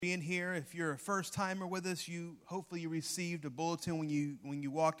being here. If you're a first timer with us, hopefully you received a bulletin when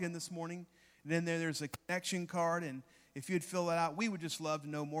you walked in this morning. And then there's a connection card, and if you'd fill that out, we would just love to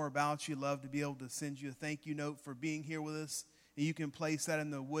know more about you. Love to be able to send you a thank you note for being here with us. And you can place that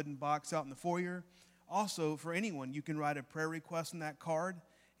in the wooden box out in the foyer. Also, for anyone, you can write a prayer request on that card,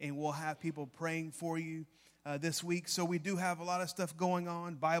 and we'll have people praying for you this week. So we do have a lot of stuff going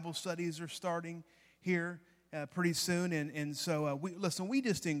on. Bible studies are starting here pretty soon, and so we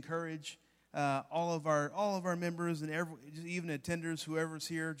just encourage all of our members and even attenders, whoever's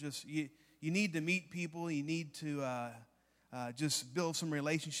here. Just you need to meet people. You need to just build some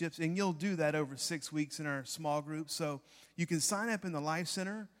relationships, and you'll do that over 6 weeks in our small group. So you can sign up in the Life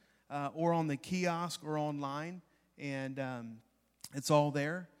Center or on the kiosk or online, and it's all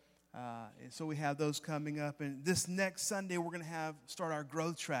there. And so we have those coming up, and this next Sunday we're going to start our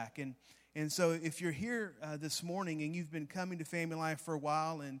growth track, and so if you're here this morning and you've been coming to Family Life for a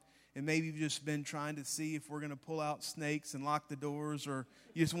while, and maybe you've just been trying to see if we're going to pull out snakes and lock the doors, or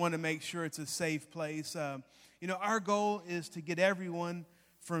you just want to make sure it's a safe place, our goal is to get everyone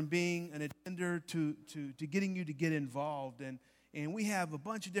from being an attender to getting you to get involved, and we have a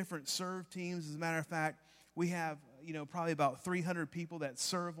bunch of different serve teams. As a matter of fact, we have probably about 300 people that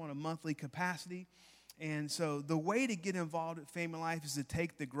serve on a monthly capacity. And so the way to get involved at Family Life is to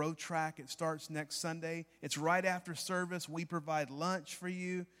take the growth track. It starts next Sunday. It's right after service. We provide lunch for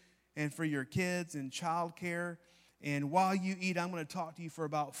you and for your kids and childcare. And while you eat, I'm going to talk to you for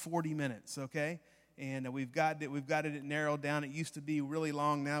about 40 minutes, okay? And we've got it narrowed down. It used to be really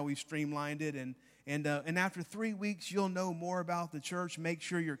long. Now we've streamlined it. And after 3 weeks, you'll know more about the church. Make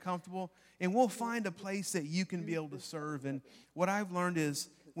sure you're comfortable. And we'll find a place that you can be able to serve. And what I've learned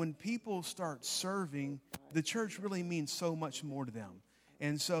is when people start serving, the church really means so much more to them.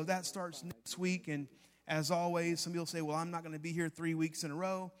 And so that starts next week. And as always, some people say, well, I'm not going to be here 3 weeks in a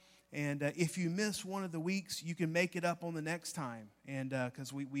row. And if you miss one of the weeks, you can make it up on the next time. And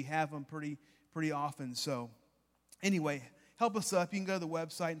because we have them pretty often. So anyway, help us up. You can go to the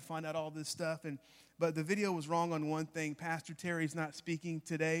website and find out all this stuff. But the video was wrong on one thing. Pastor Terry's not speaking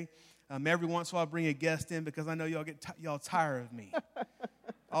today. Every once in a while, I'll bring a guest in because I know y'all tired of me.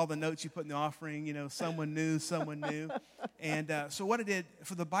 All the notes you put in the offering, someone new. And so what I did,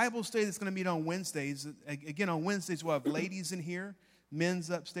 for the Bible study that's going to meet on Wednesdays, again, on Wednesdays we'll have ladies in here, men's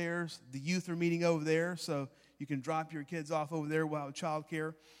upstairs, the youth are meeting over there, so you can drop your kids off over there. We'll have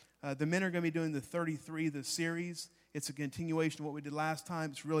childcare. The men are going to be doing the 33, the series. It's a continuation of what we did last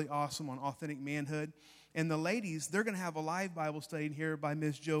time. It's really awesome on authentic manhood. And the ladies, they're going to have a live Bible study in here by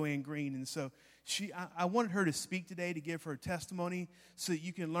Miss Joanne Green. And so I wanted her to speak today to give her testimony so that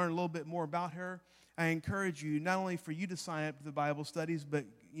you can learn a little bit more about her. I encourage you, not only for you to sign up to the Bible studies, but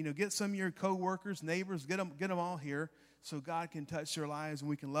get some of your co-workers, neighbors, get them all here so God can touch their lives and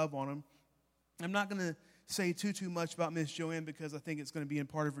we can love on them. I'm not going to say too much about Miss Joanne because I think it's going to be in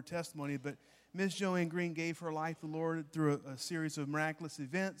part of her testimony, but Miss Joanne Green gave her life to the Lord through a series of miraculous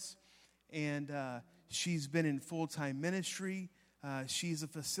events, and she's been in full-time ministry. She's a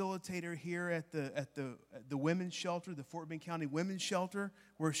facilitator here at the women's shelter, the Fort Bend County Women's Shelter,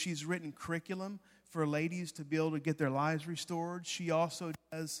 where she's written curriculum for ladies to be able to get their lives restored. She also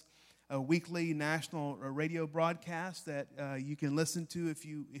does a weekly national radio broadcast that you can listen to if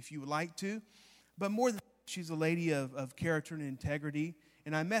you would like to. But more than that, she's a lady of character and integrity.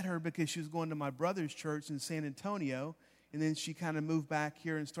 And I met her because she was going to my brother's church in San Antonio, and then she kind of moved back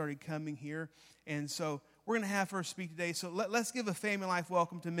here and started coming here. And so we're going to have her speak today. So let's give a Family Life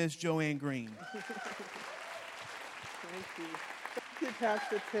welcome to Miss Joanne Green. Thank you. Thank you,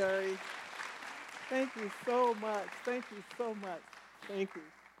 Pastor Terry. Thank you so much. Thank you so much. Thank you.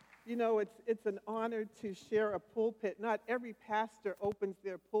 It's an honor to share a pulpit. Not every pastor opens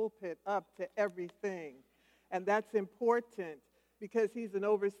their pulpit up to everything, and that's important because he's an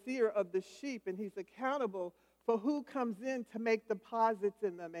overseer of the sheep, and he's accountable for who comes in to make deposits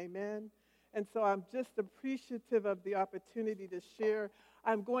in them. Amen? And so I'm just appreciative of the opportunity to share.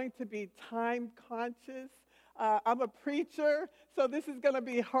 I'm going to be time conscious. I'm a preacher, so this is going to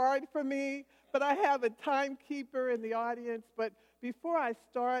be hard for me, but I have a timekeeper in the audience. But before I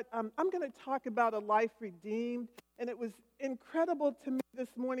start, I'm going to talk about a life redeemed, and it was incredible to me this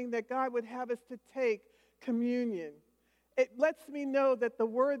morning that God would have us to take communion. It lets me know that the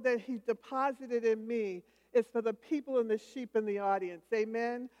word that he deposited in me is for the people and the sheep in the audience.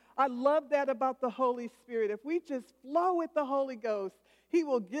 Amen? I love that about the Holy Spirit. If we just flow with the Holy Ghost, he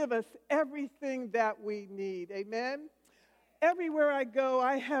will give us everything that we need. Amen? Everywhere I go,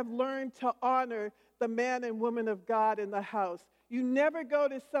 I have learned to honor the man and woman of God in the house. You never go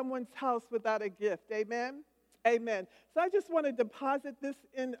to someone's house without a gift. Amen? Amen. So I just want to deposit this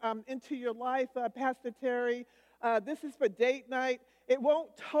into your life, Pastor Terry. This is for date night. It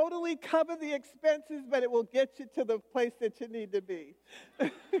won't totally cover the expenses, but it will get you to the place that you need to be.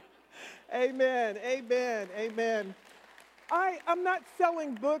 Amen, amen, amen. I'm not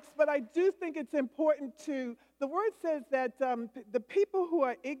selling books, but I do think it's important the word says that the people who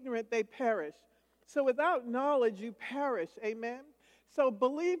are ignorant, they perish. So without knowledge, you perish, amen? So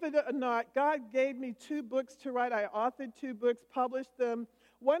believe it or not, God gave me 2 books to write. I authored 2 books, published them.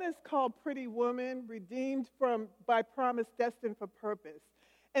 One is called Pretty Woman, Redeemed by Promise, Destined for Purpose.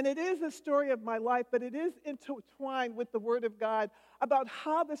 And it is a story of my life, but it is intertwined with the Word of God about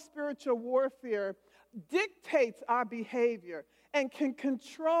how the spiritual warfare dictates our behavior and can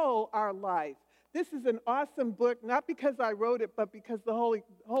control our life. This is an awesome book, not because I wrote it, but because the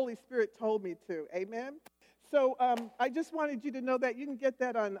Holy Spirit told me to. Amen? So I just wanted you to know that. You can get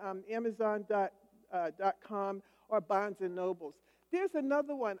that on Amazon.com or Barnes & Nobles. There's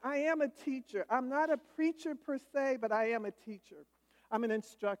another one. I am a teacher. I'm not a preacher per se, but I am a teacher. I'm an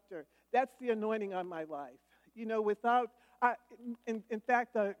instructor. That's the anointing on my life. You know, in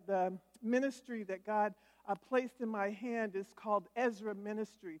fact, the ministry that God placed in my hand is called Ezra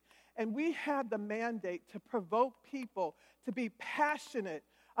Ministry. And we have the mandate to provoke people to be passionate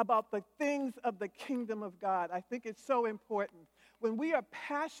about the things of the kingdom of God. I think it's so important. When we are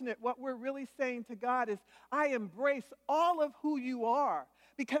passionate, what we're really saying to God is, I embrace all of who you are,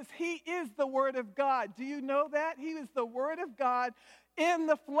 because he is the Word of God. Do you know that? He is the Word of God in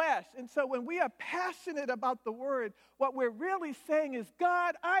the flesh. And so when we are passionate about the Word, what we're really saying is,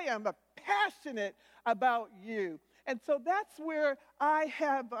 God, I am passionate about you. And so that's where I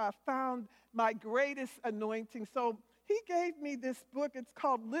have found my greatest anointing. So he gave me this book. It's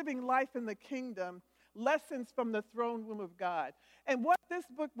called Living Life in the Kingdom, Lessons from the Throne Room of God. And what this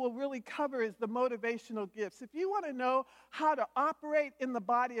book will really cover is the motivational gifts. If you want to know how to operate in the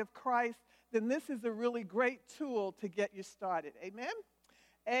body of Christ, then this is a really great tool to get you started. Amen?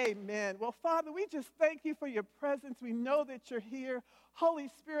 Amen. Well, Father, we just thank you for your presence. We know that you're here. Holy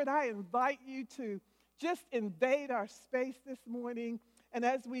Spirit, I invite you to just invade our space this morning. And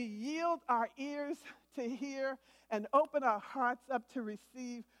as we yield our ears to hear and open our hearts up to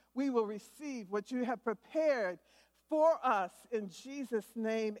receive, we will receive what you have prepared for us. In Jesus'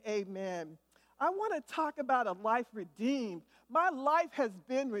 name, amen. I want to talk about a life redeemed. My life has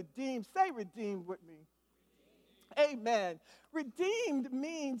been redeemed. Say redeemed with me. Amen. Redeemed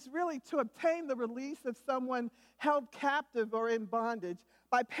means really to obtain the release of someone held captive or in bondage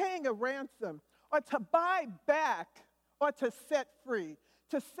by paying a ransom, or to buy back, or to set free.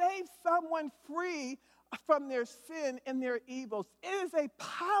 To save someone free from their sin and their evils. It is a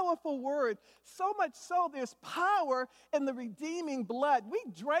powerful word, so much so there's power in the redeeming blood. We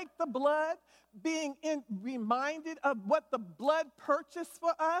drank the blood, being reminded of what the blood purchased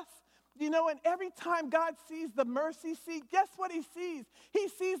for us. You know, and every time God sees the mercy seat, guess what he sees? He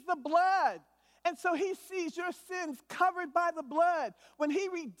sees the blood. And so he sees your sins covered by the blood. When he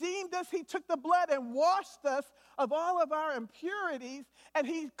redeemed us, he took the blood and washed us of all of our impurities, and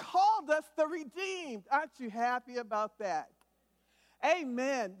he called us the redeemed. Aren't you happy about that?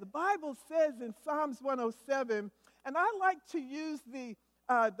 Amen. The Bible says in Psalms 107, and I like to use the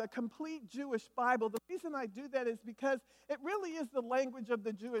complete Jewish Bible. The reason I do that is because it really is the language of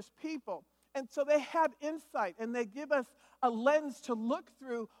the Jewish people. And so they have insight, and they give us a lens to look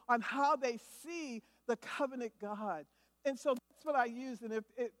through on how they see the covenant God. And so that's what I use. And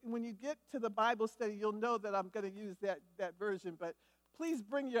when you get to the Bible study, you'll know that I'm going to use that version. But please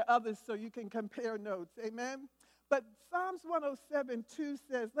bring your others so you can compare notes. Amen? But Psalms 107:2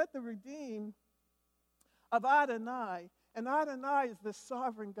 says, let the redeemed of Adonai, and Adonai is the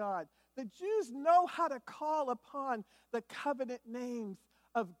sovereign God. The Jews know how to call upon the covenant names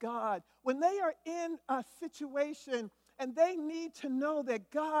of God. When they are in a situation and they need to know that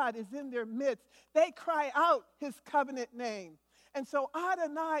God is in their midst, they cry out his covenant name. And so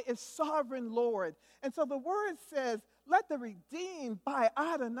Adonai is sovereign Lord. And so the word says, let the redeemed by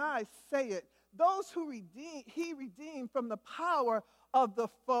Adonai say it. Those who he redeemed from the power of the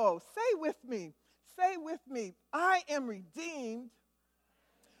foe. Say with me, I am redeemed.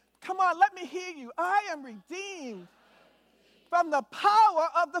 Come on, let me hear you. I am redeemed from the power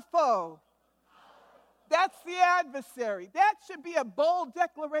of the foe. That's the adversary. That should be a bold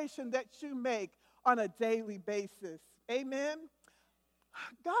declaration that you make on a daily basis. Amen?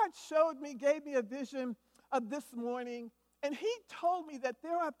 God gave me a vision of this morning, and he told me that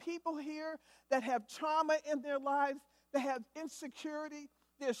there are people here that have trauma in their lives, that have insecurity,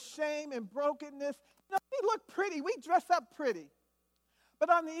 there's shame and brokenness. You know, we look pretty. We dress up pretty. But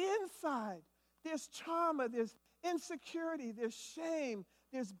on the inside, There's trauma, there's insecurity, there's shame,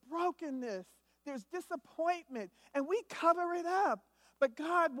 there's brokenness, there's disappointment, and we cover it up. But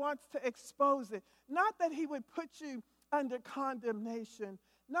God wants to expose it. Not that he would put you under condemnation,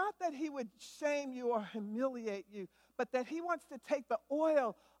 not that he would shame you or humiliate you, but that he wants to take the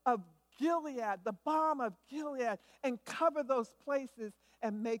oil of Gilead, the balm of Gilead, and cover those places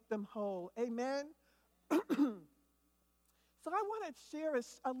and make them whole. Amen? So I want to share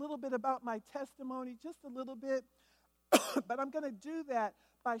a little bit about my testimony, just a little bit, but I'm going to do that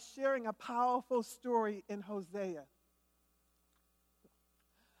by sharing a powerful story in Hosea.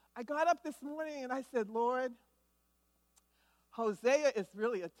 I got up this morning and I said, Lord, Hosea is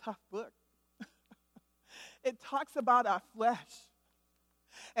really a tough book. It talks about our flesh.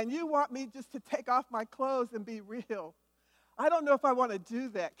 And you want me just to take off my clothes and be real. I don't know if I want to do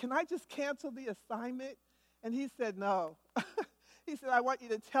that. Can I just cancel the assignment? And he said, no. He said, I want you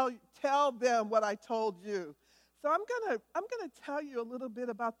to tell them what I told you. So I'm gonna tell you a little bit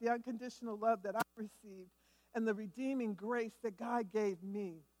about the unconditional love that I received and the redeeming grace that God gave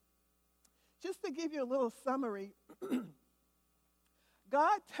me. Just to give you a little summary,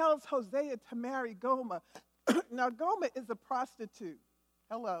 God tells Hosea to marry Gomer. Now, Gomer is a prostitute.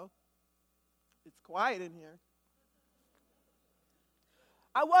 Hello. It's quiet in here.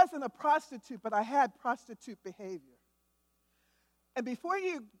 I wasn't a prostitute, but I had prostitute behavior. And before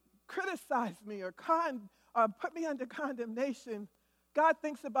you criticize me or put me under condemnation, God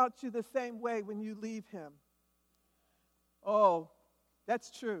thinks about you the same way when you leave him. Oh,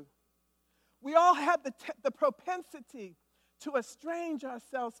 that's true. We all have the propensity to estrange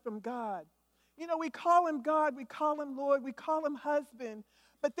ourselves from God. You know, we call him God, we call him Lord, we call him husband,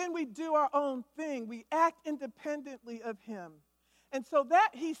 but then we do our own thing. We act independently of him. And so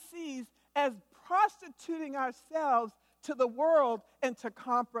that he sees as prostituting ourselves to the world and to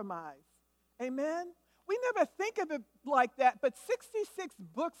compromise. Amen? We never think of it like that, but 66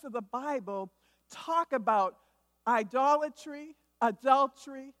 books of the Bible talk about idolatry,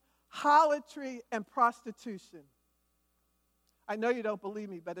 adultery, harlotry, and prostitution. I know you don't believe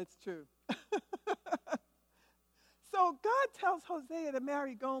me, but it's true. So God tells Hosea to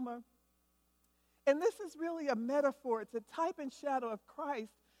marry Gomer. And this is really a metaphor. It's a type and shadow of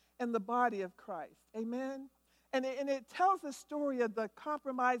Christ and the body of Christ. Amen? And it tells the story of the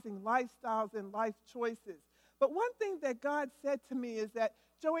compromising lifestyles and life choices. But one thing that God said to me is that,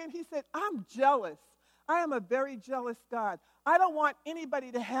 Joanne, he said, I'm jealous. I am a very jealous God. I don't want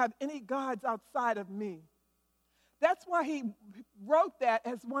anybody to have any gods outside of me. That's why he wrote that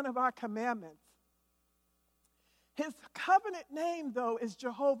as one of our commandments. His covenant name, though, is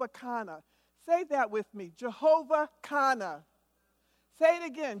Jehovah Kana. Say that with me, Jehovah Kana. Say it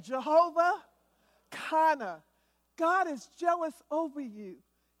again, Jehovah Kana. God is jealous over you.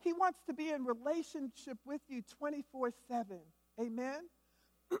 He wants to be in relationship with you 24/7. Amen?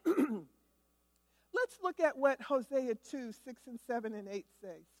 Let's look at what Hosea 2, 6 and 7 and 8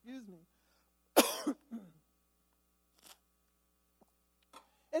 say. Excuse me.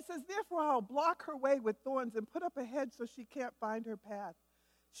 It says, therefore I'll block her way with thorns and put up a hedge so she can't find her path.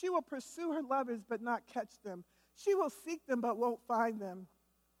 She will pursue her lovers but not catch them. She will seek them but won't find them.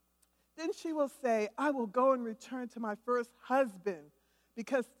 Then she will say, I will go and return to my first husband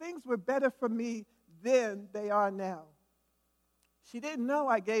because things were better for me than they are now. She didn't know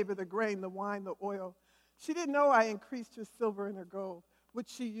I gave her the grain, the wine, the oil. She didn't know I increased her silver and her gold, which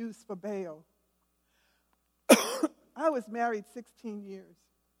she used for Baal. I was married 16 years.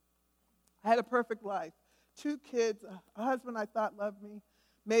 I had a perfect life. 2 kids, a husband I thought loved me,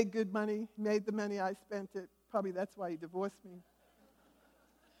 made good money, made the money I spent it. Probably that's why he divorced me.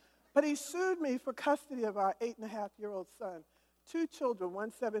 But he sued me for custody of our 8.5-year-old son. 2 children,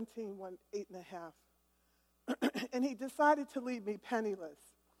 one 17, one 8.5. And he decided to leave me penniless.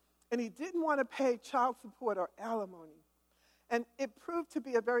 And he didn't want to pay child support or alimony. And it proved to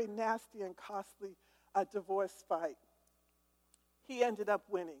be a very nasty and costly divorce fight. He ended up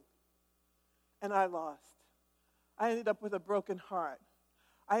winning. And I lost. I ended up with a broken heart.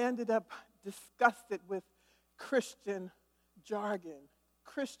 I ended up disgusted with Christian jargon,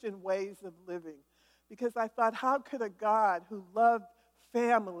 Christian ways of living. Because I thought, how could a God who loved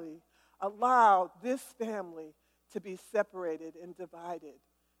family allow this family to be separated and divided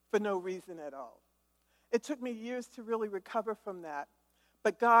for no reason at all? It took me years to really recover from that.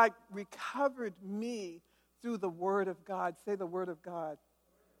 But God recovered me through the Word of God. Say the Word of God.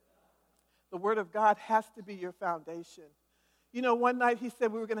 The Word of God has to be your foundation. You know, one night he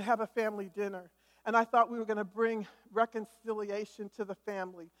said we were going to have a family dinner, and I thought we were going to bring reconciliation to the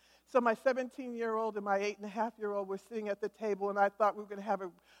family. So my 17-year-old and my 8.5-year-old were sitting at the table, and I thought we were going to have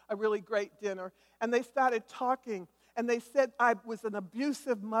a really great dinner. And they started talking, and they said I was an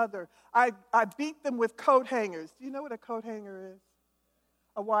abusive mother. I beat them with coat hangers. Do you know what a coat hanger is?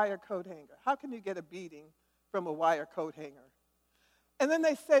 A wire coat hanger. How can you get a beating from a wire coat hanger? And then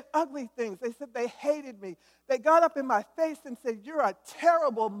they said ugly things. They said they hated me. They got up in my face and said, "You're a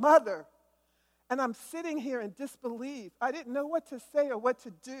terrible mother." And I'm sitting here in disbelief. I didn't know what to say or what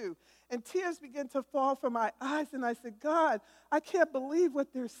to do. And tears began to fall from my eyes, and I said, "God, I can't believe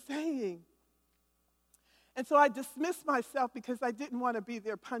what they're saying." And so I dismissed myself because I didn't want to be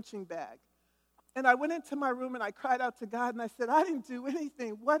their punching bag. And I went into my room and I cried out to God and I said, "I didn't do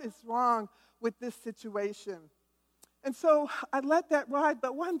anything. What is wrong with this situation?" And so I let that ride.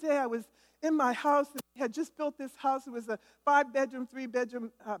 But one day I was in my house, and we had just built this house. It was a 5-bedroom,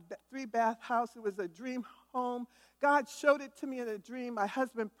 3-bath house. It was a dream home. God showed it to me in a dream. My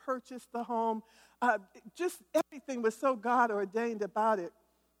husband purchased the home. Just everything was so God ordained about it.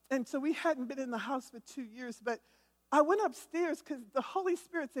 And so we hadn't been in the house for 2 years, but I went upstairs because the Holy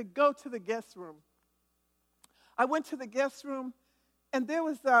Spirit said, "Go to the guest room." I went to the guest room, and there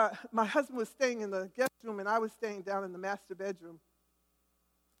was, my husband was staying in the guest room, and I was staying down in the master bedroom.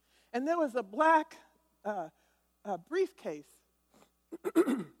 And there was a black briefcase.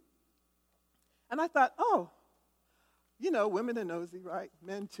 And I thought, oh, you know, women are nosy, right?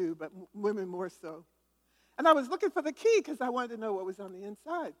 Men too, but women more so. And I was looking for the key because I wanted to know what was on the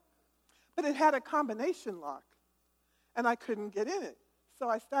inside. But it had a combination lock, and I couldn't get in it. So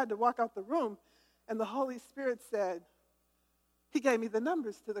I started to walk out the room, and the Holy Spirit said, He gave me the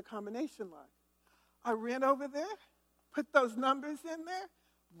numbers to the combination lock. I ran over there, put those numbers in there,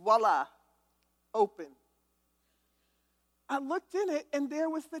 voila, open. I looked in it, and there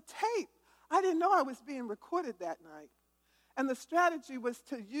was the tape. I didn't know I was being recorded that night. And the strategy was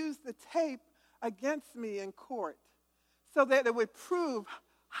to use the tape against me in court so that it would prove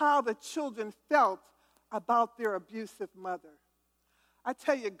how the children felt about their abusive mother. I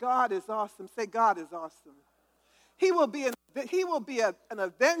tell you, God is awesome. Say, God is awesome. He will be an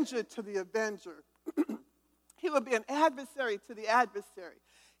avenger to the avenger. He will be an adversary to the adversary.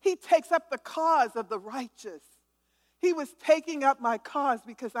 He takes up the cause of the righteous. He was taking up my cause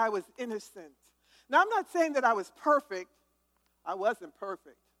because I was innocent. Now, I'm not saying that I was perfect. I wasn't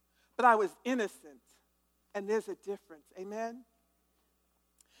perfect. But I was innocent. And there's a difference. Amen?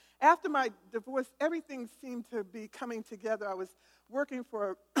 After my divorce, everything seemed to be coming together. I was working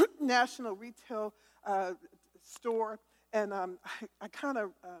for a national retail store, and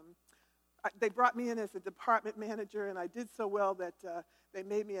they brought me in as a department manager, and I did so well that they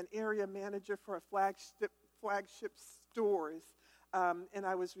made me an area manager for a flagship stores, and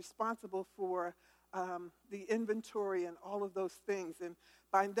I was responsible for the inventory and all of those things. And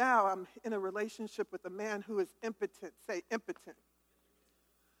by now, I'm in a relationship with a man who is impotent. Say, impotent.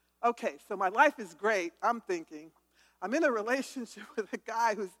 Okay, so my life is great, I'm thinking. I'm in a relationship with a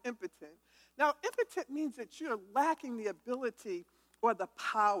guy who's impotent. Now, impotent means that you're lacking the ability or the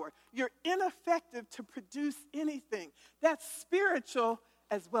power. You're ineffective to produce anything. That's spiritual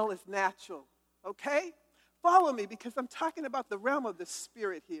as well as natural, okay? Follow me because I'm talking about the realm of the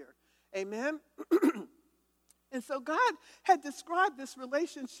spirit here. Amen? And so God had described this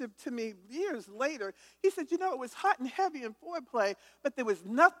relationship to me years later. He said, you know, it was hot and heavy in foreplay, but there was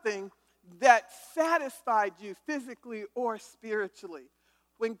nothing that satisfied you physically or spiritually.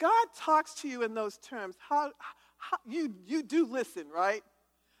 When God talks to you in those terms, you do listen, right?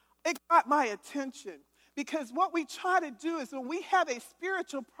 It got my attention. Because what we try to do is when we have a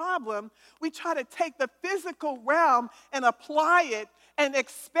spiritual problem, we try to take the physical realm and apply it and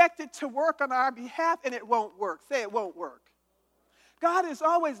expect it to work on our behalf, and it won't work. Say it won't work. God is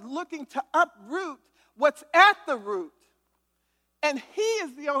always looking to uproot what's at the root. And He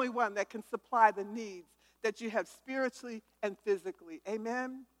is the only one that can supply the needs that you have spiritually and physically.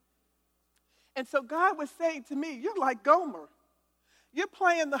 Amen? And so God was saying to me, you're like Gomer. You're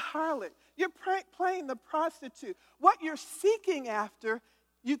playing the harlot. You're playing the prostitute. What you're seeking after,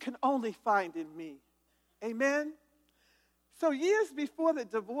 you can only find in me. Amen? So years before the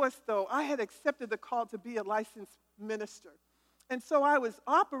divorce, though, I had accepted the call to be a licensed minister. And so I was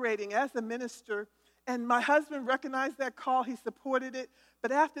operating as a minister, and my husband recognized that call. He supported it.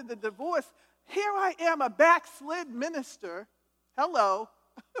 But after the divorce, here I am, a backslid minister. Hello.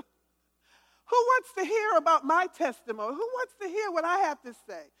 Who wants to hear about my testimony? Who wants to hear what I have to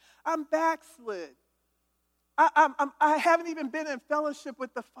say? I'm backslid. I haven't even been in fellowship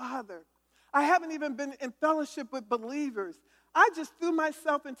with the Father. I haven't even been in fellowship with believers. I just threw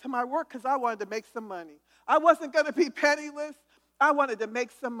myself into my work because I wanted to make some money. I wasn't going to be penniless. I wanted to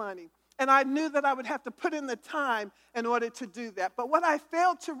make some money. And I knew that I would have to put in the time in order to do that. But what I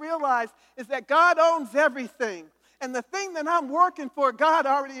failed to realize is that God owns everything. And the thing that I'm working for, God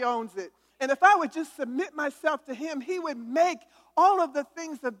already owns it. And if I would just submit myself to him, he would make all of the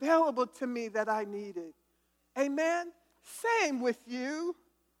things available to me that I needed. Amen? Same with you.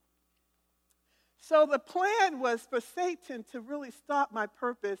 So the plan was for Satan to really stop my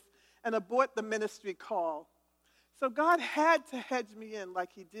purpose and abort the ministry call. So God had to hedge me in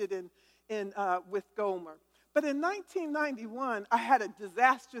like he did with Gomer. But in 1991, I had a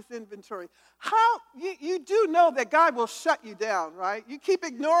disastrous inventory. You do know that God will shut you down, right? You keep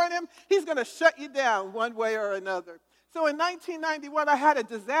ignoring him, he's going to shut you down one way or another. So in 1991, I had a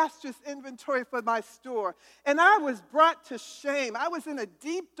disastrous inventory for my store, and I was brought to shame. I was in a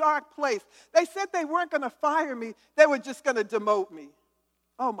deep, dark place. They said they weren't going to fire me. They were just going to demote me.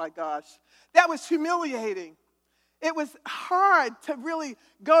 Oh, my gosh. That was humiliating. It was hard to really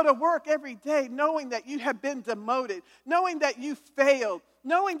go to work every day knowing that you have been demoted, knowing that you failed,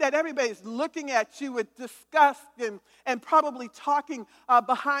 knowing that everybody's looking at you with disgust and probably talking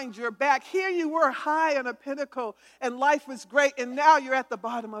behind your back. Here you were high on a pinnacle and life was great, and now you're at the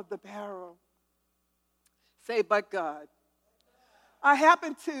bottom of the barrel. Say, but God. I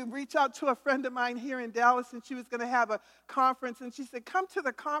happened to reach out to a friend of mine here in Dallas, and she was going to have a conference, and she said, come to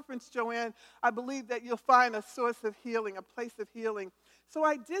the conference, Joanne. I believe that you'll find a source of healing, a place of healing. So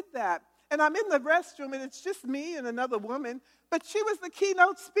I did that, and I'm in the restroom, and it's just me and another woman, but she was the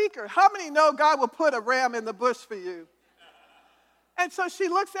keynote speaker. How many know God will put a ram in the bush for you? And so she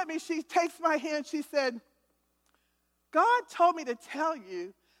looks at me, she takes my hand, she said, God told me to tell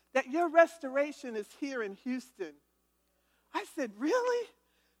you that your restoration is here in Houston. I said, really?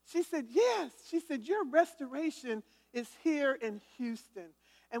 She said, yes. She said, your restoration is here in Houston.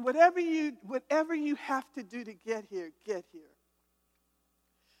 And whatever you have to do to get here, get here.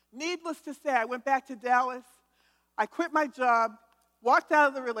 Needless to say, I went back to Dallas. I quit my job, walked out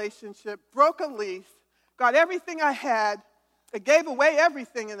of the relationship, broke a lease, got everything I had. I gave away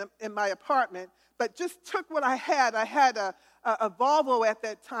everything in my apartment, but just took what I had. I had a Volvo at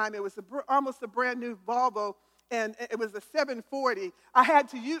that time. It was almost a brand new Volvo. And it was a 740. I had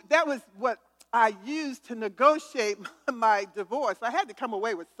to use, that was what I used to negotiate my divorce. I had to come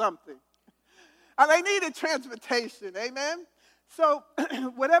away with something. And I needed transportation, amen? So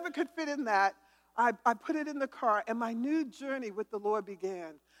whatever could fit in that, I put it in the car, and my new journey with the Lord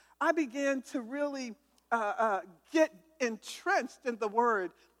began. I began to really get entrenched in the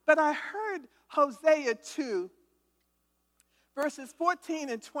Word. But I heard Hosea 2, verses 14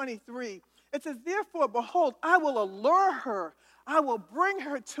 and 23. It says, therefore, behold, I will allure her. I will bring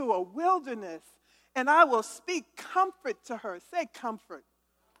her to a wilderness, and I will speak comfort to her. Say comfort.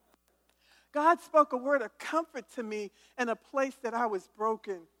 God spoke a word of comfort to me in a place that I was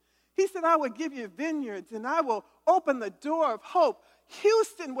broken. He said, I will give you vineyards, and I will open the door of hope.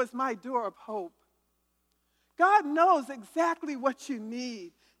 Houston was my door of hope. God knows exactly what you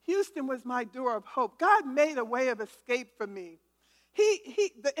need. Houston was my door of hope. God made a way of escape for me.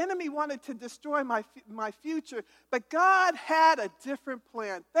 The enemy wanted to destroy my future, but God had a different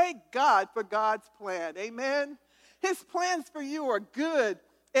plan. Thank God for God's plan. Amen? His plans for you are good,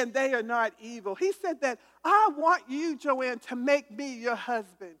 and they are not evil. He said that, I want you, Joanne, to make me your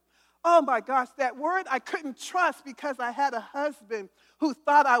husband. Oh, my gosh, that word I couldn't trust because I had a husband who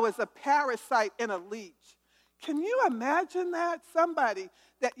thought I was a parasite and a leech. Can you imagine that? Somebody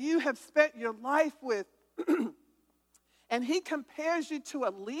that you have spent your life with and he compares you to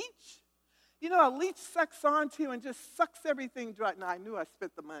a leech? You know, a leech sucks onto you and just sucks everything dry. Now, I knew I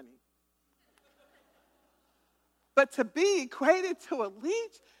spent the money. But to be equated to a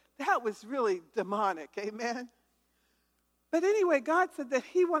leech, that was really demonic, amen? But anyway, God said that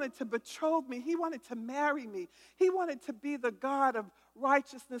he wanted to betroth me. He wanted to marry me. He wanted to be the God of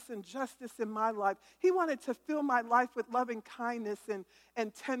righteousness and justice in my life. He wanted to fill my life with loving kindness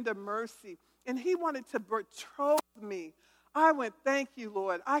and tender mercy. And he wanted to betroth me. I went, thank you,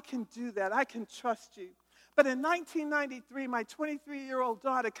 Lord. I can do that. I can trust you. But in 1993, my 23-year-old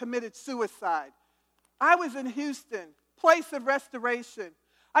daughter committed suicide. I was in Houston, place of restoration.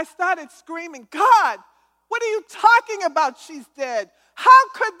 I started screaming, God, what are you talking about? She's dead. How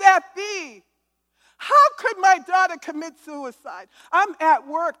could that be? How could my daughter commit suicide? I'm at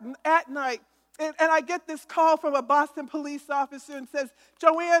work at night, and I get this call from a Boston police officer and says,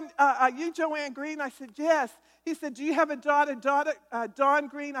 Joanne, are you Joanne Green? I said, yes. He said, do you have a daughter, Dawn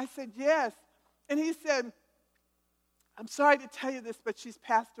Green? I said, yes. And he said, I'm sorry to tell you this, but she's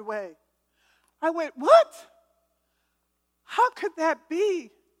passed away. I went, what? How could that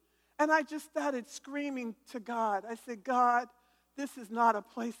be? And I just started screaming to God. I said, God, this is not a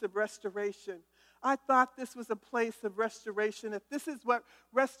place of restoration. I thought this was a place of restoration. If this is what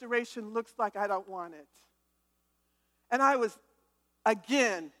restoration looks like, I don't want it. And I was,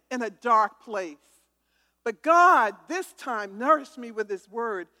 again, in a dark place. But God, this time, nourished me with his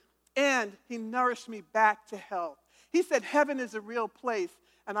word, and he nourished me back to health. He said, heaven is a real place,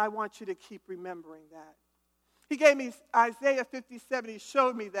 and I want you to keep remembering that. He gave me Isaiah 57. He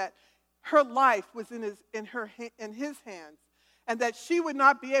showed me that her life was in his hands, and that she would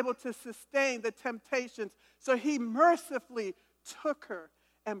not be able to sustain the temptations. So he mercifully took her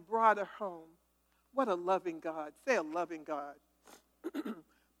and brought her home. What a loving God. Say a loving God.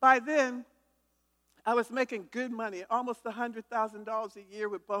 By then, I was making good money, almost $100,000 a year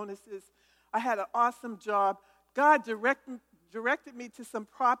with bonuses. I had an awesome job. God directed me to some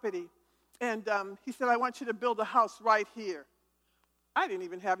property, and he said, I want you to build a house right here. I didn't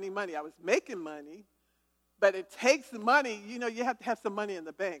even have any money. I was making money, but it takes money. You know, you have to have some money in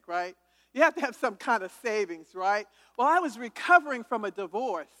the bank, right? You have to have some kind of savings, right? Well, I was recovering from a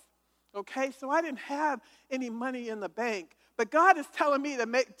divorce, okay? So I didn't have any money in the bank. But God is telling me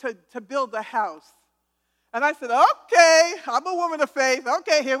to build a house. And I said, okay, I'm a woman of faith.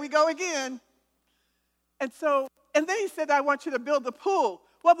 Okay, here we go again. And then he said, I want you to build a pool.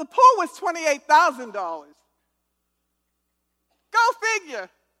 Well, the pool was $28,000. Go figure.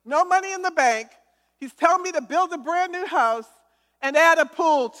 No money in the bank. He's telling me to build a brand new house and add a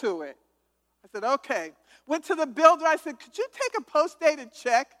pool to it. I said, okay. Went to the builder. I said, could you take a post-dated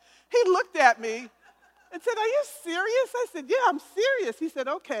check? He looked at me and said, are you serious? I said, yeah, I'm serious. He said,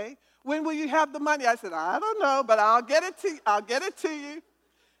 okay. When will you have the money? I said, I don't know, but I'll get it to you.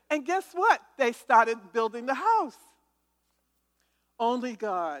 And guess what? They started building the house. Only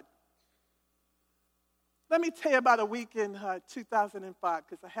God. Let me tell you about a week in 2005,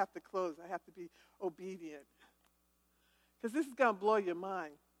 because I have to close. I have to be obedient. Because this is going to blow your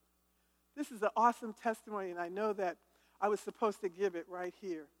mind. This is an awesome testimony, and I know that I was supposed to give it right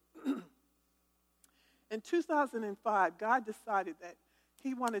here. In 2005, God decided that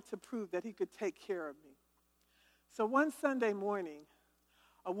he wanted to prove that he could take care of me. So one Sunday morning,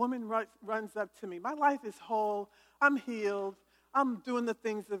 a woman runs up to me. My life is whole. I'm healed. I'm doing the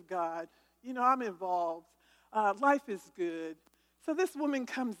things of God. You know, I'm involved. Life is good. So this woman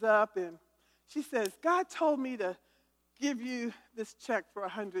comes up and she says, God told me to give you this check for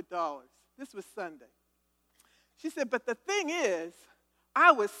 $100. This was Sunday. She said, but the thing is,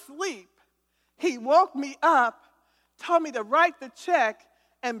 I was asleep. He woke me up, told me to write the check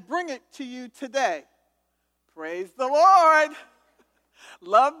and bring it to you today. Praise the Lord.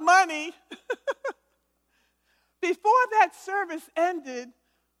 Love money. Before that service ended,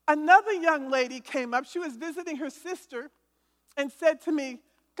 another young lady came up. She was visiting her sister and said to me,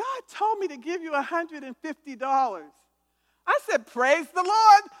 God told me to give you $150. I said, praise the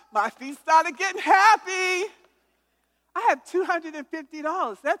Lord. My feet started getting happy. I have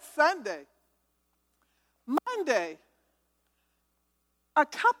 $250. That's Sunday. Monday, a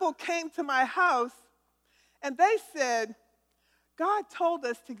couple came to my house and they said, God told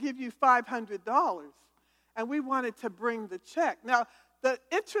us to give you $500 and we wanted to bring the check. Now, the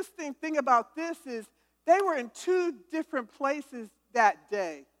interesting thing about this is they were in two different places that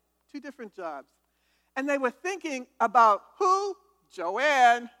day, two different jobs. And they were thinking about who?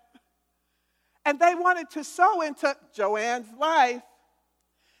 Joanne. And they wanted to sow into Joanne's life.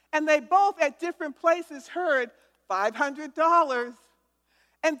 And they both at different places heard $500.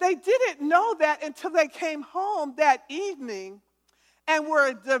 And they didn't know that until they came home that evening and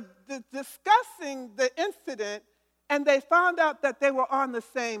were discussing the incident, and they found out that they were on the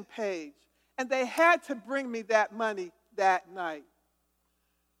same page. And they had to bring me that money that night.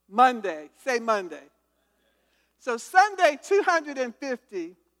 Monday, say Monday. So Sunday,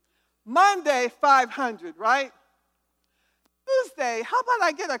 $250. Monday, $500, right? Tuesday, how about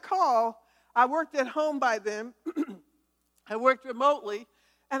I get a call? I worked at home by then. I worked remotely.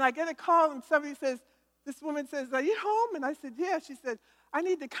 And I get a call and somebody says, this woman says, are you home? And I said, yeah. She said, I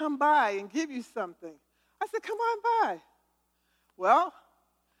need to come by and give you something. I said, come on by. Well,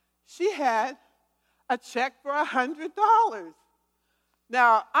 she had a check for $100.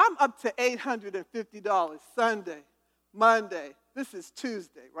 Now, I'm up to $850 Sunday, Monday. This is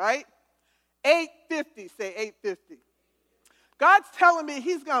Tuesday, right? $850, say $850. God's telling me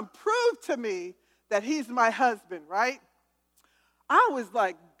he's going to prove to me that he's my husband, right? I was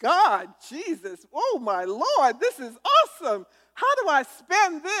like, God, Jesus, oh my Lord, this is awesome. How do I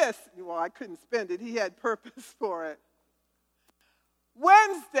spend this? Well, I couldn't spend it. He had purpose for it.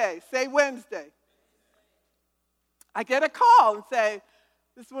 Wednesday, say Wednesday. I get a call and say,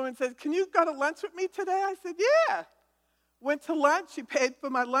 this woman says, can you go to lunch with me today? I said, yeah. Went to lunch. She paid for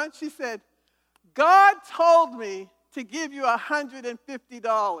my lunch. She said, God told me to give you $150.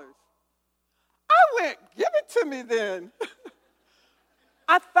 I went, give it to me then.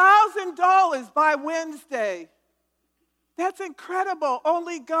 $1,000 by Wednesday. That's incredible.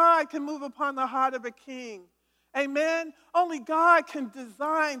 Only God can move upon the heart of a king. Amen? Only God can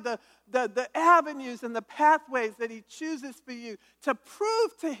design the avenues and the pathways that he chooses for you to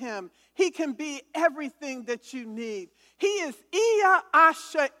prove to him he can be everything that you need. He is Iya,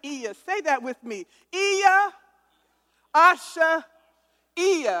 Asha, Iya. Say that with me. Iya, Asha,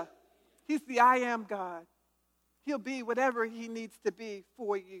 Iya. He's the I am God. He'll be whatever he needs to be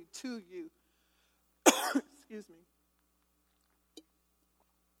for you, to you. Excuse me.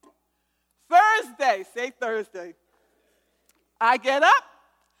 Thursday, say Thursday. I get up.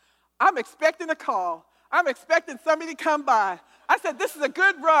 I'm expecting a call. I'm expecting somebody to come by. I said, this is a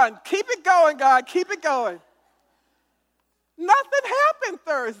good run. Keep it going, God. Keep it going. Nothing happened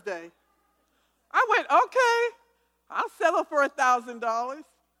Thursday. I went, okay, I'll settle for $1,000.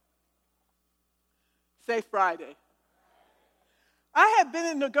 Say Friday. I had been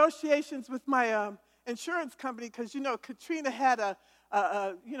in negotiations with my insurance company because, Katrina had a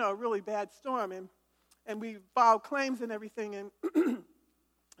really bad storm, and we filed claims and everything,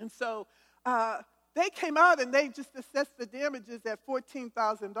 and so they came out and they just assessed the damages at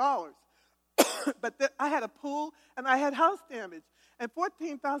 $14,000. But I had a pool and I had house damage, and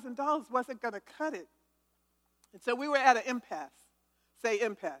 $14,000 wasn't going to cut it. And so we were at an impasse. Say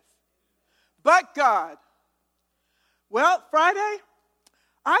impasse. But God. Well, Friday,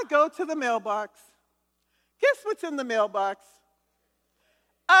 I go to the mailbox. Guess what's in the mailbox?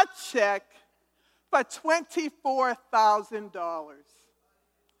 A check for $24,000.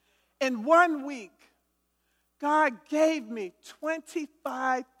 In 1 week, God gave me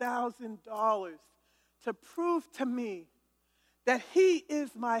 $25,000 to prove to me that he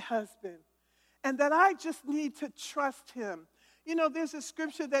is my husband and that I just need to trust him. There's a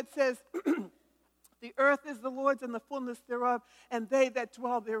scripture that says, the earth is the Lord's and the fullness thereof, and they that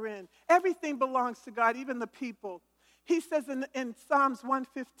dwell therein. Everything belongs to God, even the people. He says in Psalms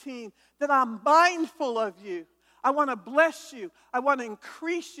 115 that I'm mindful of you. I want to bless you. I want to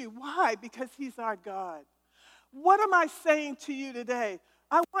increase you. Why? Because he's our God. What am I saying to you today?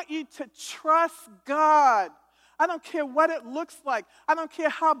 I want you to trust God. I don't care what it looks like. I don't care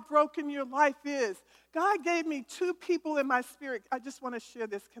how broken your life is. God gave me 2 people in my spirit. I just want to share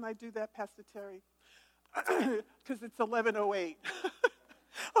this. Can I do that, Pastor Terry? Because it's 11:08.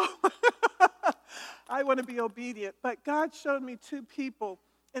 I want to be obedient. But God showed me 2 people.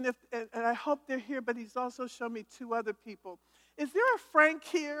 And I hope they're here, but he's also shown me 2 other people. Is there a Frank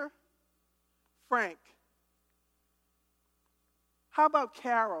here? Frank. How about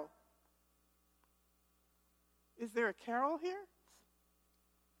Carol? Is there a Carol here?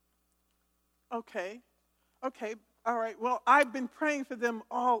 Okay. All right. Well, I've been praying for them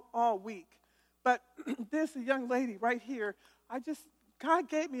all week. But there's a young lady right here. God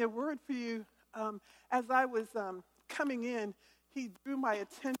gave me a word for you. As I was coming in, he drew my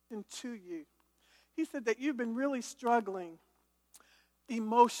attention to you. He said that you've been really struggling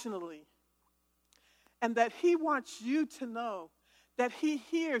emotionally, and that he wants you to know that he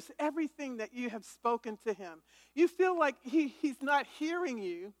hears everything that you have spoken to him. You feel like he's not hearing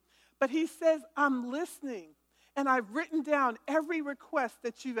you, but he says, I'm listening, and I've written down every request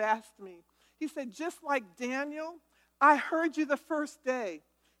that you've asked me. He said, just like Daniel, I heard you the first day.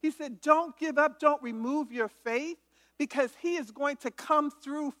 He said, don't give up, don't remove your faith, because he is going to come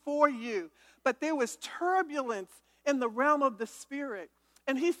through for you. But there was turbulence in the realm of the spirit.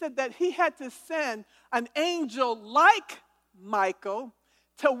 And he said that he had to send an angel like Michael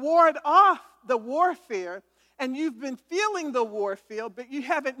to ward off the warfare. And you've been feeling the warfare, but you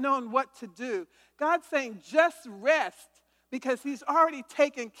haven't known what to do. God's saying, just rest, because he's already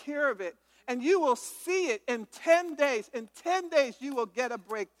taken care of it. And you will see it in 10 days. In 10 days, you will get a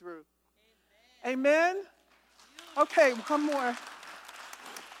breakthrough. Amen? Amen? Okay, one more.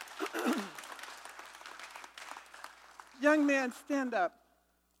 Young man, stand up.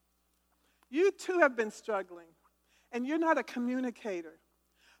 You too have been struggling, and you're not a communicator.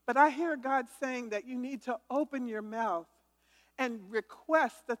 But I hear God saying that you need to open your mouth and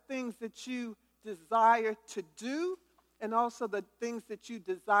request the things that you desire to do and also the things that you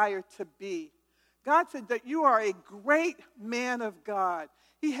desire to be. God said that you are a great man of God.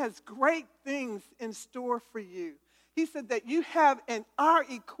 He has great things in store for you. He said that you have and are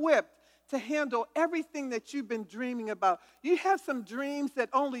equipped to handle everything that you've been dreaming about. You have some dreams that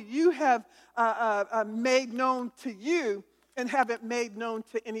only you have made known to you, and have it made known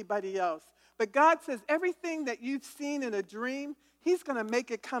to anybody else. But God says everything that you've seen in a dream, he's going to make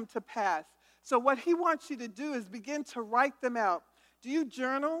it come to pass. So what he wants you to do is begin to write them out. Do you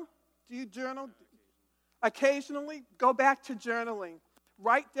journal? Do you journal? Occasionally, go back to journaling.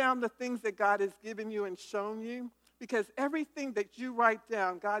 Write down the things that God has given you and shown you, because everything that you write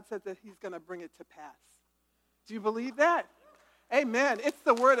down, God says that he's going to bring it to pass. Do you believe that? Amen. It's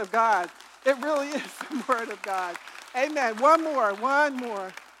the Word of God. It really is the Word of God. Amen. One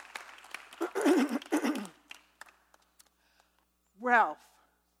more. Ralph,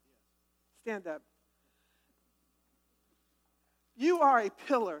 stand up. You are a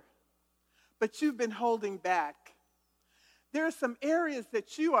pillar, but you've been holding back. There are some areas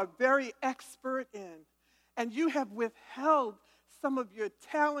that you are very expert in, and you have withheld some of your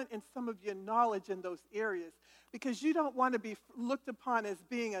talent and some of your knowledge in those areas because you don't want to be looked upon as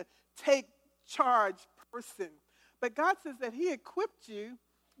being a take-charge person. But God says that he equipped you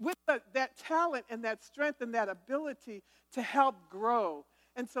with that talent and that strength and that ability to help grow.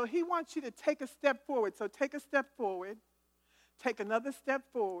 And so he wants you to take a step forward. So take a step forward. Take another step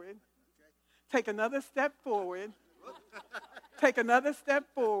forward. Take another step forward. Take another step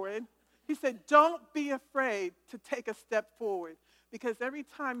forward. He said, don't be afraid to take a step forward, because every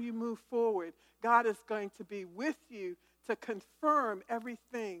time you move forward, God is going to be with you to confirm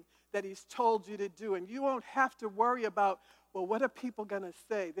everything that he's told you to do. And you won't have to worry about, well, what are people going to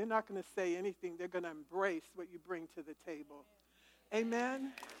say? They're not going to say anything. They're going to embrace what you bring to the table.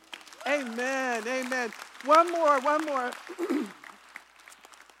 Amen? Amen. Amen. One more.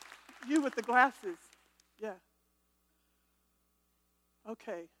 You with the glasses. Yeah.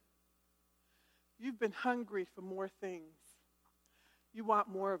 Okay. You've been hungry for more things. You want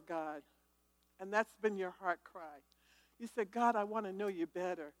more of God. And that's been your heart cry. You said, God, I want to know you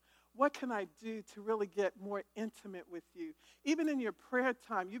better. What can I do to really get more intimate with you? Even in your prayer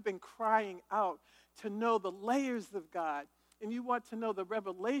time, you've been crying out to know the layers of God. And you want to know the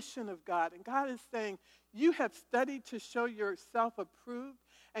revelation of God. And God is saying, you have studied to show yourself approved.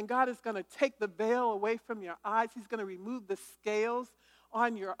 And God is going to take the veil away from your eyes. He's going to remove the scales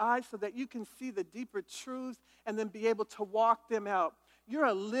on your eyes so that you can see the deeper truths and then be able to walk them out. You're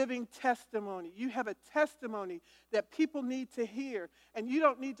a living testimony. You have a testimony that people need to hear, and you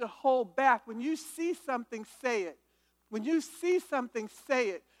don't need to hold back. When you see something, say it. When you see something, say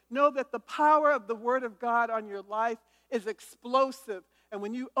it. Know that the power of the Word of God on your life is explosive. And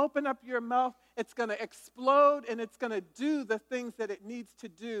when you open up your mouth, it's going to explode, and it's going to do the things that it needs to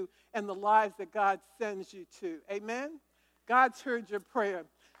do in the lives that God sends you to. Amen? God's heard your prayer.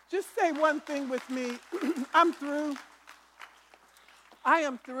 Just say one thing with me. I'm through. I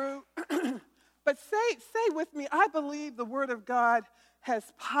am through. But say with me, I believe the Word of God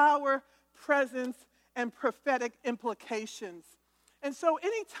has power, presence, and prophetic implications. And so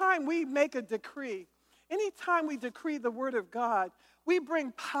anytime we make a decree, anytime we decree the Word of God, we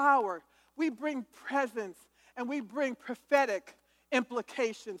bring power, we bring presence, and we bring prophetic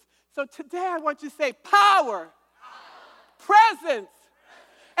implications. So today I want you to say power, presence,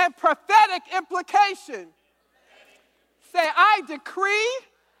 and prophetic implication. Say, I decree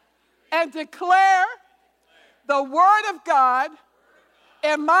and declare the Word of God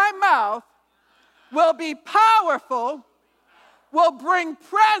in my mouth will be powerful, will bring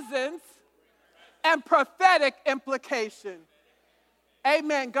presence and prophetic implication.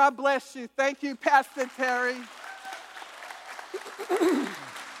 Amen. God bless you. Thank you, Pastor Terry.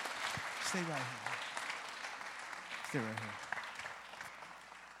 Stay right here. Stay right here.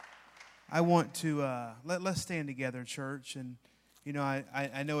 I want to, let's stand together, church. And, you know,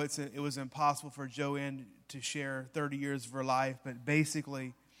 I know it was impossible for Joanne to share 30 years of her life, but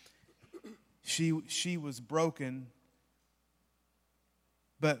basically she was broken,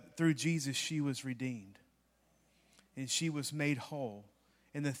 but through Jesus she was redeemed. And she was made whole.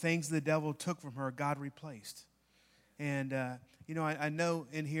 And the things the devil took from her, God replaced. And, you know, I know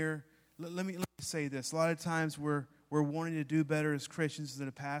in here, let me say this. A lot of times we're wanting to do better as Christians. As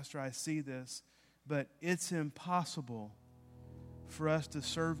a pastor, I see this. But it's impossible for us to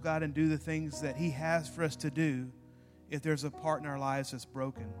serve God and do the things that He has for us to do if there's a part in our lives that's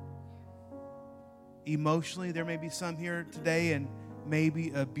broken. Emotionally, there may be some here today and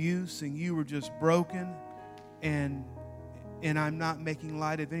maybe abuse, and you were just broken. And I'm not making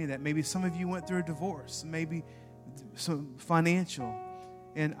light of any of that. Maybe some of you went through a divorce, maybe some financial.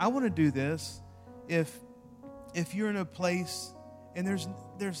 And I want to do this. If you're in a place and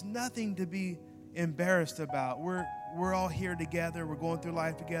there's nothing to be embarrassed about, we're all here together. We're going through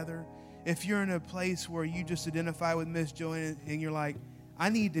life together. If you're in a place where you just identify with Miss Joanne and you're like, I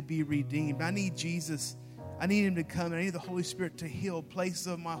need to be redeemed. I need Jesus. I need him to come, and I need the Holy Spirit to heal places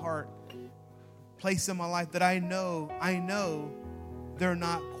of my heart, places in my life that I know they're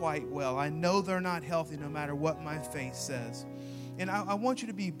not quite well. I know they're not healthy no matter what my faith says. And I want you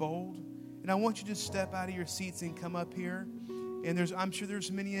to be bold, and I want you to step out of your seats and come up here. And I'm sure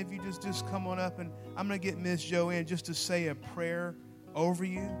there's many of you, just come on up, and I'm going to get Miss Joanne just to say a prayer over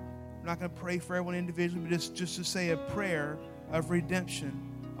you. I'm not going to pray for everyone individually, but just to say a prayer of redemption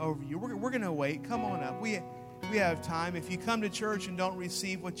over you. We're going to wait. Come on up. We have time. If you come to church and don't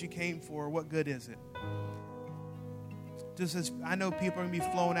receive what you came for, what good is it? Just as I know people are going to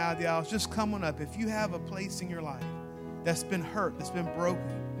be flowing out of the aisles, just come on up. If you have a place in your life that's been hurt, that's been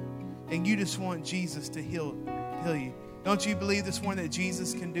broken, and you just want Jesus to heal you. Don't you believe this morning that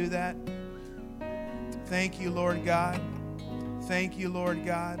Jesus can do that? Thank you, Lord God. Thank you, Lord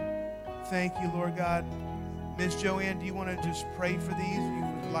God. Thank you, Lord God. Miss Joanne, do you want to just pray for these? You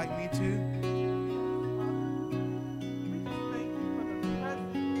would like me to?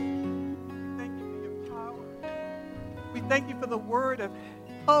 Thank you for the word of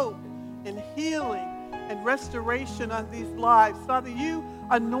hope and healing and restoration on these lives. Father, you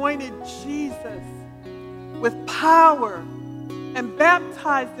anointed Jesus with power and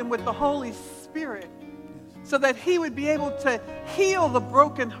baptized him with the Holy Spirit so that he would be able to heal the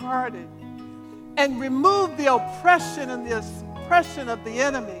brokenhearted and remove the oppression and the oppression of the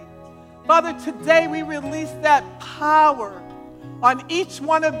enemy. Father, today we release that power on each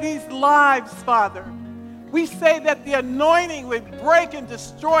one of these lives, Father. We say that the anointing would break and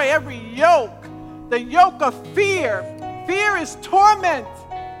destroy every yoke, the yoke of fear. Fear is torment.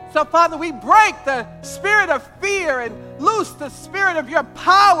 So, Father, we break the spirit of fear and loose the spirit of your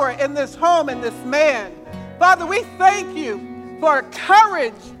power in this home, in this man. Father, we thank you for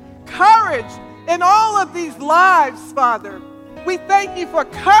courage in all of these lives, Father. We thank you for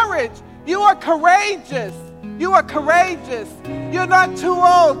courage. You are courageous. You are courageous. You're not too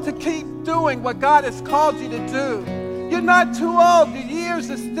old to keep doing what God has called you to do. You're not too old. Your years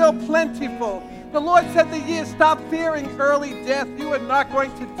are still plentiful. The Lord said to you, stop fearing early death. You are not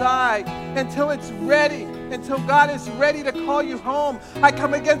going to die until it's ready, until God is ready to call you home. I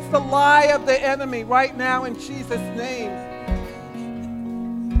come against the lie of the enemy right now in Jesus' name.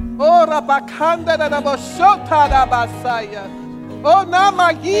 Oh, Rabakanda Rabashota Rabasaya. Oh,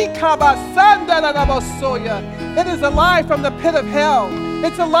 Namayi Kabasanda Rabasoya. It is a lie from the pit of hell.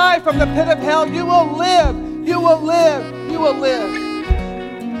 It's a lie from the pit of hell. You will live. You will live. You will live.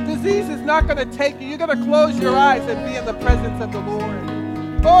 Disease is not going to take you. You're going to close your eyes and be in the presence of the Lord.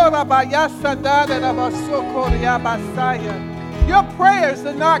 Your prayers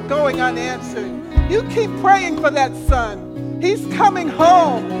are not going unanswered. You keep praying for that son. He's coming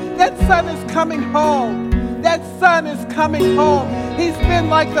home. That son is coming home. That son is coming home. He's been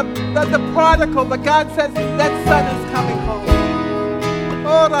like the prodigal, but God says that son is coming home.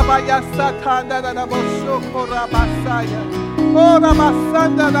 Oh,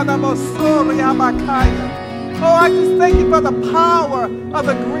 I just thank you for the power of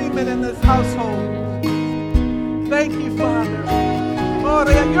agreement in this household. Thank you, Father. Oh,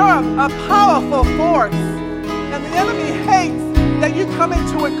 you're a powerful force. And the enemy hates that you come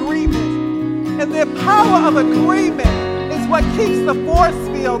into agreement. And the power of agreement is what keeps the force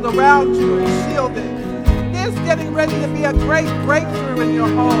field around you and shielded. There's getting ready to be a great breakthrough in your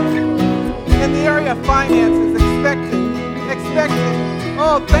home. In the area of finances, expect it.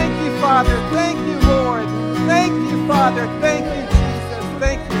 Oh, thank you, Father. Thank you, Lord. Thank you, Father. Thank you, Jesus.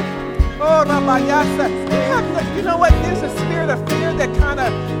 Thank you. Oh, Rabayasa. You know what? There's a spirit of fear that kind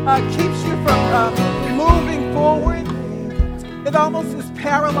of keeps you from moving forward. It almost is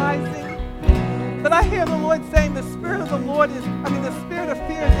paralyzing. But I hear the Lord saying the spirit of the spirit of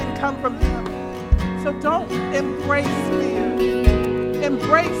fear didn't come from him. So don't embrace fear.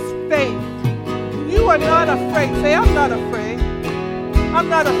 Embrace faith. You are not afraid. Say, I'm not afraid. I'm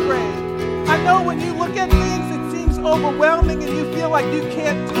not afraid. I know when you look at things, it seems overwhelming and you feel like you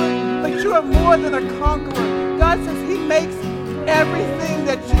can't do it, but you are more than a conqueror. God says he makes everything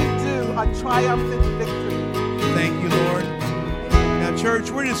that you do a triumphant victory. Thank you, Lord. Now,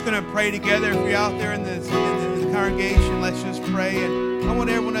 church, we're just going to pray together. If you're out there in the congregation, let's just pray. And I want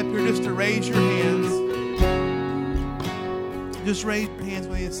everyone up here just to raise your hands. Just raise your hands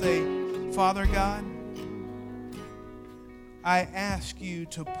when you say, Father God, I ask you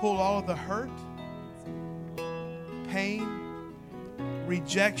to pull all of the hurt, pain,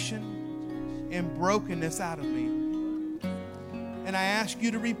 rejection, and brokenness out of me. And I ask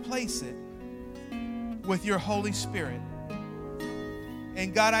you to replace it with your Holy Spirit.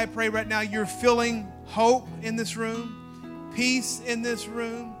 And God, I pray right now you're filling hope in this room, peace in this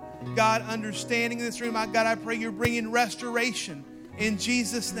room, God, understanding in this room. God, I pray you're bringing restoration in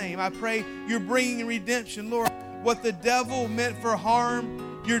Jesus' name. I pray you're bringing redemption. Lord, what the devil meant for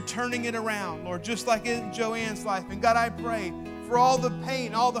harm, you're turning it around, Lord, just like in Joanne's life. And God, I pray for all the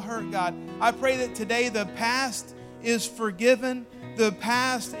pain, all the hurt, God. I pray that today the past is forgiven, the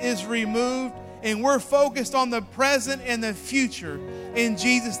past is removed, and we're focused on the present and the future in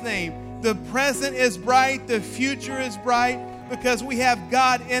Jesus' name. The present is bright, the future is bright, because we have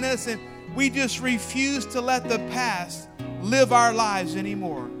God in us, and we just refuse to let the past live our lives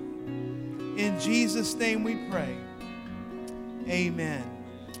anymore. In Jesus' name we pray. Amen.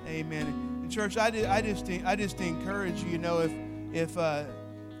 Amen. And church, I just encourage you, if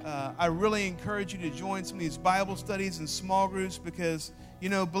I really encourage you to join some of these Bible studies and small groups, because,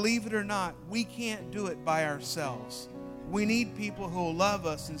 believe it or not, we can't do it by ourselves. We need people who will love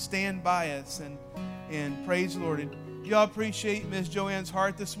us and stand by us, and praise the Lord. And y'all appreciate Miss Joanne's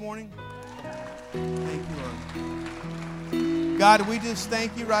heart this morning? Thank you, Lord. God, we just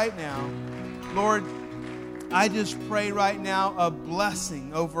thank you right now. Lord, I just pray right now a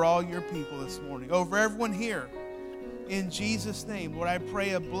blessing over all your people this morning, over everyone here. In Jesus' name, Lord, I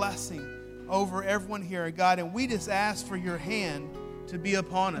pray a blessing over everyone here, God, and we just ask for your hand to be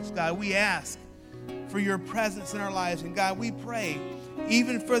upon us, God. We ask for your presence in our lives, and God, we pray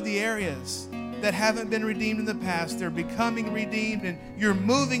even for the areas that haven't been redeemed in the past. They're becoming redeemed, and you're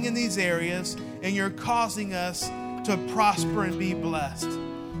moving in these areas, and you're causing us to prosper and be blessed.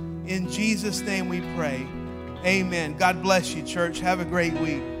 In Jesus' name we pray. Amen. God bless you, church. Have a great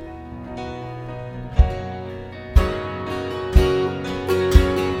week.